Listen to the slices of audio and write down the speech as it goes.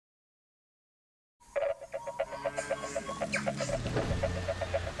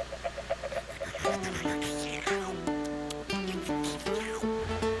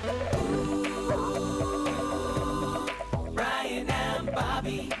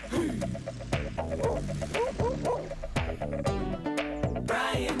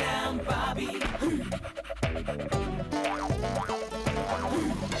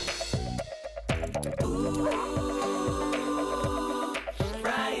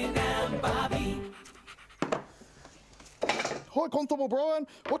Hi, Constable Bryan.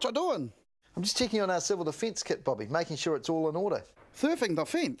 What you doing? I'm just checking on our civil defence kit, Bobby, making sure it's all in order. Surfing the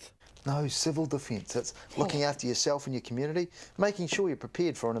fence? No, civil defence. It's looking after yourself and your community, making sure you're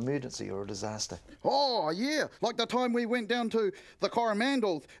prepared for an emergency or a disaster. Oh, yeah. Like the time we went down to the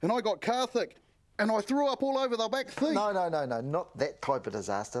Coromandels and I got car sick and I threw up all over the back seat. No, not that type of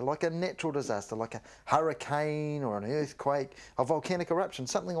disaster. Like a natural disaster, like a hurricane or an earthquake, a volcanic eruption,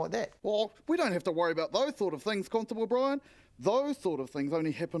 something like that. Well, we don't have to worry about those sort of things, Constable Bryan. Those sort of things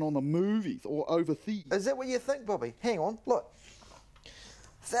only happen on the movies or overseas. Is that what you think, Bobby? Hang on, look.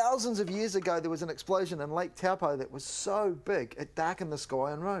 Thousands of years ago, there was an explosion in Lake Taupo that was so big, it darkened the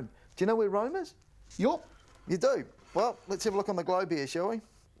sky in Rome. Do you know where Rome is? Yup. You do? Well, let's have a look on the globe here, shall we?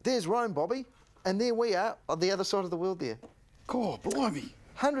 There's Rome, Bobby. And there we are, on the other side of the world there. God, blimey.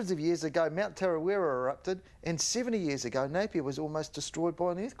 Hundreds of years ago, Mount Tarawera erupted, and 70 years ago, Napier was almost destroyed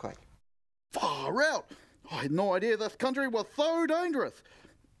by an earthquake. Far out. I had no idea this country was so dangerous.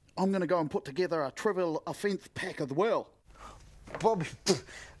 I'm going to go and put together a trivial offence pack as well. Bobby,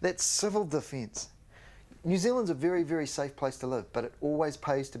 that's civil defence. New Zealand's a very, very safe place to live, but it always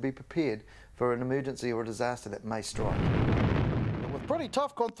pays to be prepared for an emergency or a disaster that may strike. It was pretty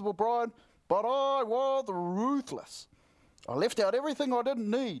tough, Constable Bryan, but I was ruthless. I left out everything I didn't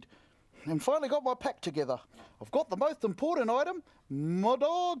need and finally got my pack together. I've got the most important item, my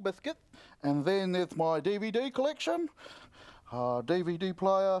dog biscuit, and then there's my DVD collection, DVD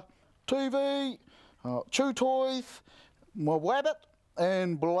player, TV, chew toys, my wabbit,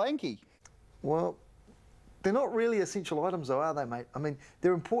 and blankie. Well, they're not really essential items though, are they, mate? I mean,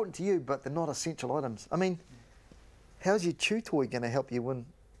 they're important to you, but they're not essential items. I mean, how's your chew toy going to help you when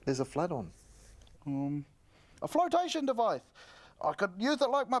there's a flood on? A flotation device. I could use it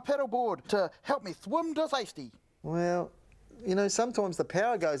like my paddleboard to help me swim to safety. Well, you know, sometimes the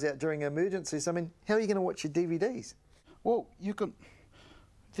power goes out during emergencies. I mean, how are you going to watch your DVDs? Well, you can...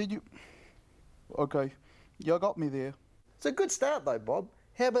 Did you... Okay, you got me there. It's a good start though, Bob.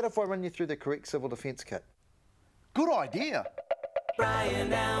 How about if I run you through the correct civil defence kit? Good idea.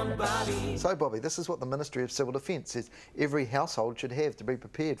 Bryan and Bobby. So, Bobby, this is what the Ministry of Civil Defence says every household should have to be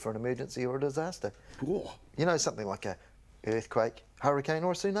prepared for an emergency or a disaster. Oh. You know, something like a earthquake, hurricane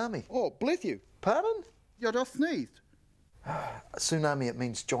or a tsunami. Oh, bless you. Pardon? You just sneezed. A tsunami, it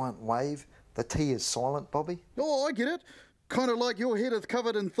means giant wave. The T is silent, Bobby. Oh, I get it. Kind of like your head is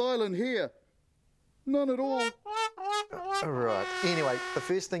covered in silent hair. None at all. Right. Anyway, the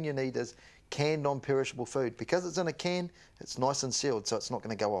first thing you need is canned non-perishable food. Because it's in a can, it's nice and sealed, so it's not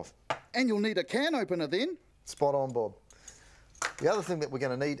going to go off. And you'll need a can opener then. Spot on, Bob. The other thing that we're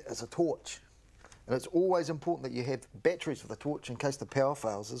going to need is a torch. And it's always important that you have batteries for the torch in case the power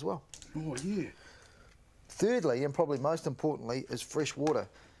fails as well. Oh, yeah. Thirdly, and probably most importantly, is fresh water,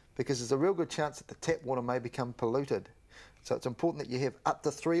 because there's a real good chance that the tap water may become polluted. So it's important that you have up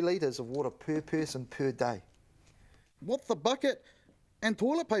to 3 litres of water per person per day. What's the bucket and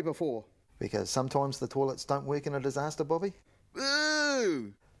toilet paper for? Because sometimes the toilets don't work in a disaster, Bobby.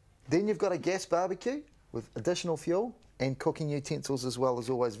 Ooh! Then you've got a gas barbecue with additional fuel, and cooking utensils as well is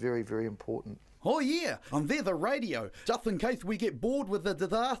always very, very important. Oh yeah, and there's a radio, just in case we get bored with the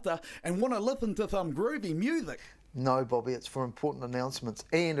disaster and want to listen to some groovy music. No, Bobby, it's for important announcements,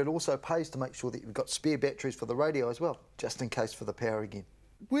 and it also pays to make sure that you've got spare batteries for the radio as well, just in case for the power again.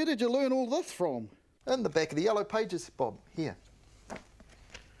 Where did you learn all this from? In the back of the yellow pages, Bob, here.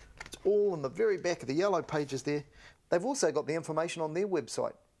 It's all in the very back of the yellow pages there. They've also got the information on their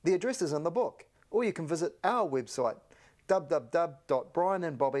website. The address is in the book, or you can visit our website,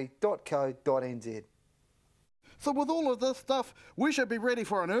 www.bryanandbobby.co.nz. So with all of this stuff, we should be ready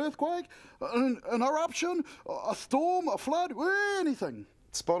for an earthquake, an eruption, a storm, a flood, anything.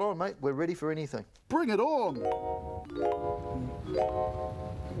 Spot on, mate. We're ready for anything. Bring it on. Oh,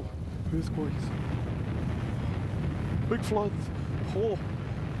 earthquakes. Big floods. Oh,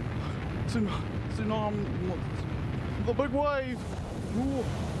 tsunami. The big wave. Oh,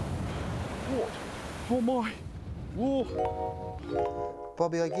 what? Oh my. Oh.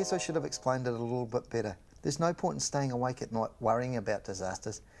 Bobby, I guess I should have explained it a little bit better. There's no point in staying awake at night worrying about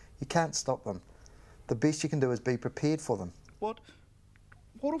disasters. You can't stop them. The best you can do is be prepared for them. What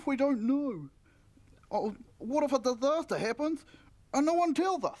if we don't know? Oh, what if a disaster happens and no one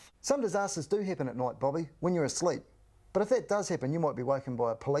tells us? Some disasters do happen at night, Bobby, when you're asleep. But if that does happen, you might be woken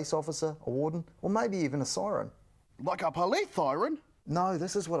by a police officer, a warden, or maybe even a siren. Like a police siren? No,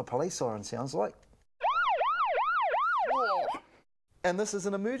 this is what a police siren sounds like. Oh. And this is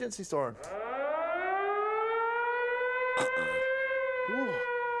an emergency siren. Oh.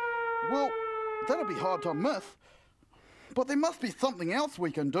 Well, that'll be hard to miss. But there must be something else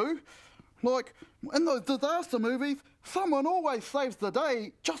we can do. Like, in those disaster movies, someone always saves the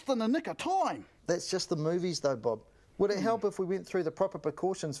day just in the nick of time. That's just the movies though, Bob. Would it help if we went through the proper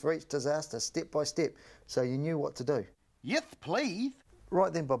precautions for each disaster, step by step, so you knew what to do? Yes, please.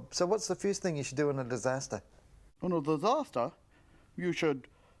 Right then, Bob. So what's the first thing you should do in a disaster? In a disaster, you should...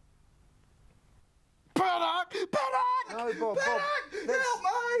 Panic! Panic! No, Bob, Panic! Bob. Help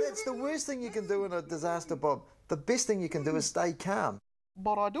me! That's the worst thing you can do in a disaster, Bob. The best thing you can do is stay calm.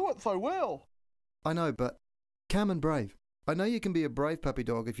 But I do it so well. I know, but calm and brave. I know you can be a brave puppy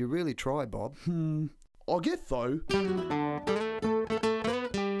dog if you really try, Bob. I guess so.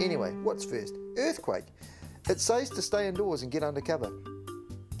 Anyway, what's first? Earthquake. It says to stay indoors and get under cover.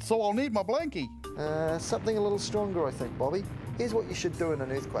 So I'll need my blankie. Something a little stronger, I think, Bobby. Here's what you should do in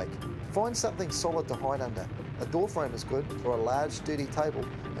an earthquake. Find something solid to hide under. A door frame is good, or a large, sturdy table,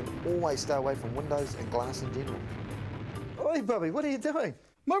 and always stay away from windows and glass in general. Oi, Bobby, what are you doing?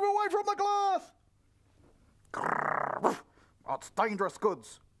 Move away from the glass! That's dangerous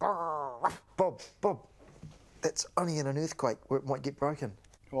goods. Bob, that's only in an earthquake where it might get broken.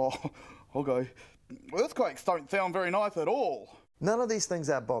 Oh, okay. Earthquakes don't sound very nice at all. None of these things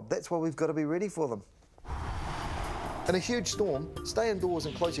are, Bob. That's why we've got to be ready for them. In a huge storm, stay indoors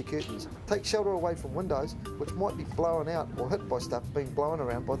and close your curtains. Take shelter away from windows, which might be blown out or hit by stuff being blown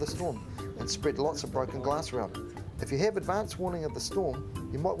around by the storm, and spread lots of broken glass around. If you have advance warning of the storm,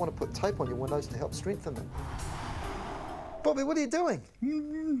 you might want to put tape on your windows to help strengthen them. Bobby, what are you doing?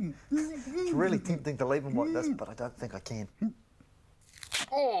 It's really tempting to leave them like this, but I don't think I can.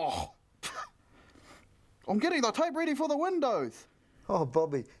 Oh! I'm getting the tape ready for the windows. Oh,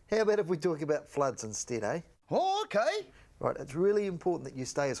 Bobby, how about if we talk about floods instead, eh? Oh, okay. Right, it's really important that you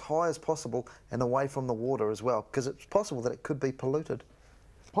stay as high as possible and away from the water as well, because it's possible that it could be polluted.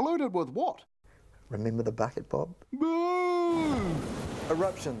 Polluted with what? Remember the bucket, Bob? Boo!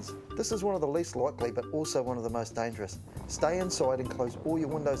 Eruptions. This is one of the least likely, but also one of the most dangerous. Stay inside and close all your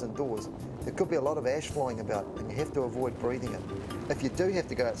windows and doors. There could be a lot of ash flying about, and you have to avoid breathing it. If you do have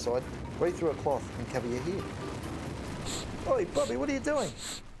to go outside, breathe through a cloth and cover your head. Oi, Bobby, what are you doing?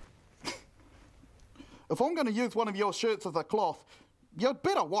 If I'm going to use one of your shirts as a cloth, you'd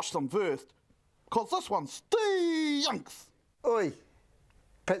better wash them first, 'cause this one stinks. Oi.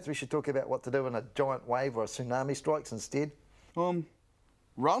 Perhaps we should talk about what to do when a giant wave or a tsunami strikes instead.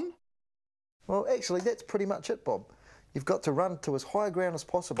 Run? Well, actually, that's pretty much it, Bob. You've got to run to as high ground as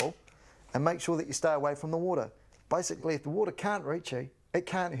possible and make sure that you stay away from the water. Basically, if the water can't reach you, it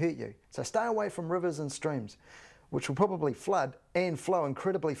can't hurt you. So stay away from rivers and streams, which will probably flood and flow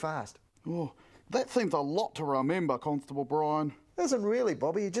incredibly fast. Oh, that seems a lot to remember, Constable Bryan. Isn't really,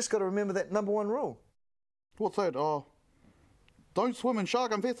 Bobby. You just got to remember that #1 rule. What's that? Don't swim in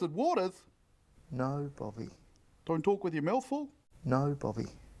shark-infested waters. No, Bobby. Don't talk with your mouth full. No, Bobby.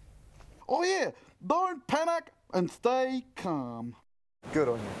 Oh yeah, don't panic and stay calm. Good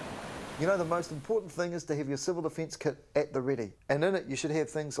on you. You know, the most important thing is to have your civil defence kit at the ready. And in it, you should have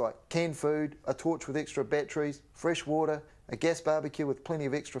things like canned food, a torch with extra batteries, fresh water, a gas barbecue with plenty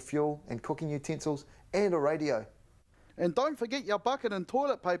of extra fuel and cooking utensils, and a radio. And don't forget your bucket and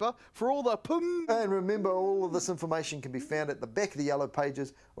toilet paper for all the pum. And remember, all of this information can be found at the back of the yellow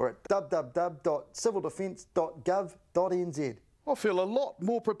pages or at www.civildefence.gov.nz. I feel a lot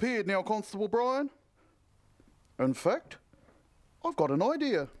more prepared now, Constable Bryan. In fact, I've got an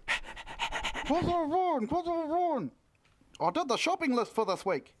idea. Constable Bryan! I did the shopping list for this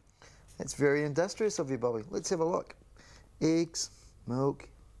week. That's very industrious of you, Bobby. Let's have a look. Eggs, milk,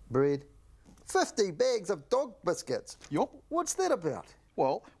 bread, 50 bags of dog biscuits. Yup. What's that about?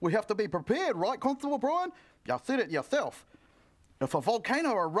 Well, we have to be prepared, right, Constable Bryan? You said it yourself. If a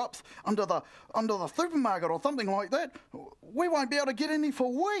volcano erupts under the supermarket or something like that, we won't be able to get any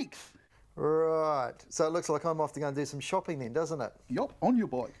for weeks. Right. So it looks like I'm off to go and do some shopping then, doesn't it? Yup, on your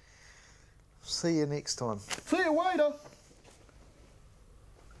bike. See you next time. See you later.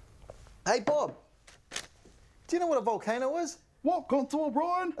 Hey, Bob. Do you know what a volcano is? What, Constable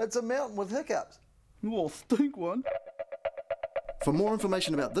Bryan? It's a mountain with hiccups. Oh, stink one. For more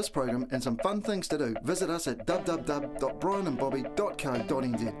information about this program and some fun things to do, visit us at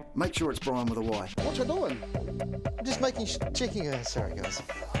www.bryanandbobby.co.nz. Make sure it's Bryan with a Y. What you doing? I'm just checking. Sorry, guys.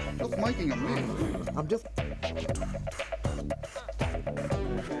 Just making a mess. I'm just.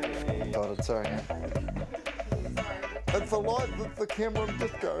 Got it. Sorry. It's the light that the camera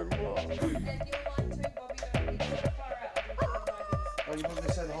just goes. Oh, you want me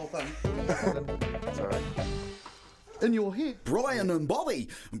to say the whole thing? Sorry. In your head. Bryan and Bobby,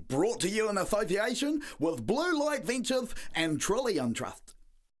 brought to you in association with Blue Light Ventures and Trillium Trust.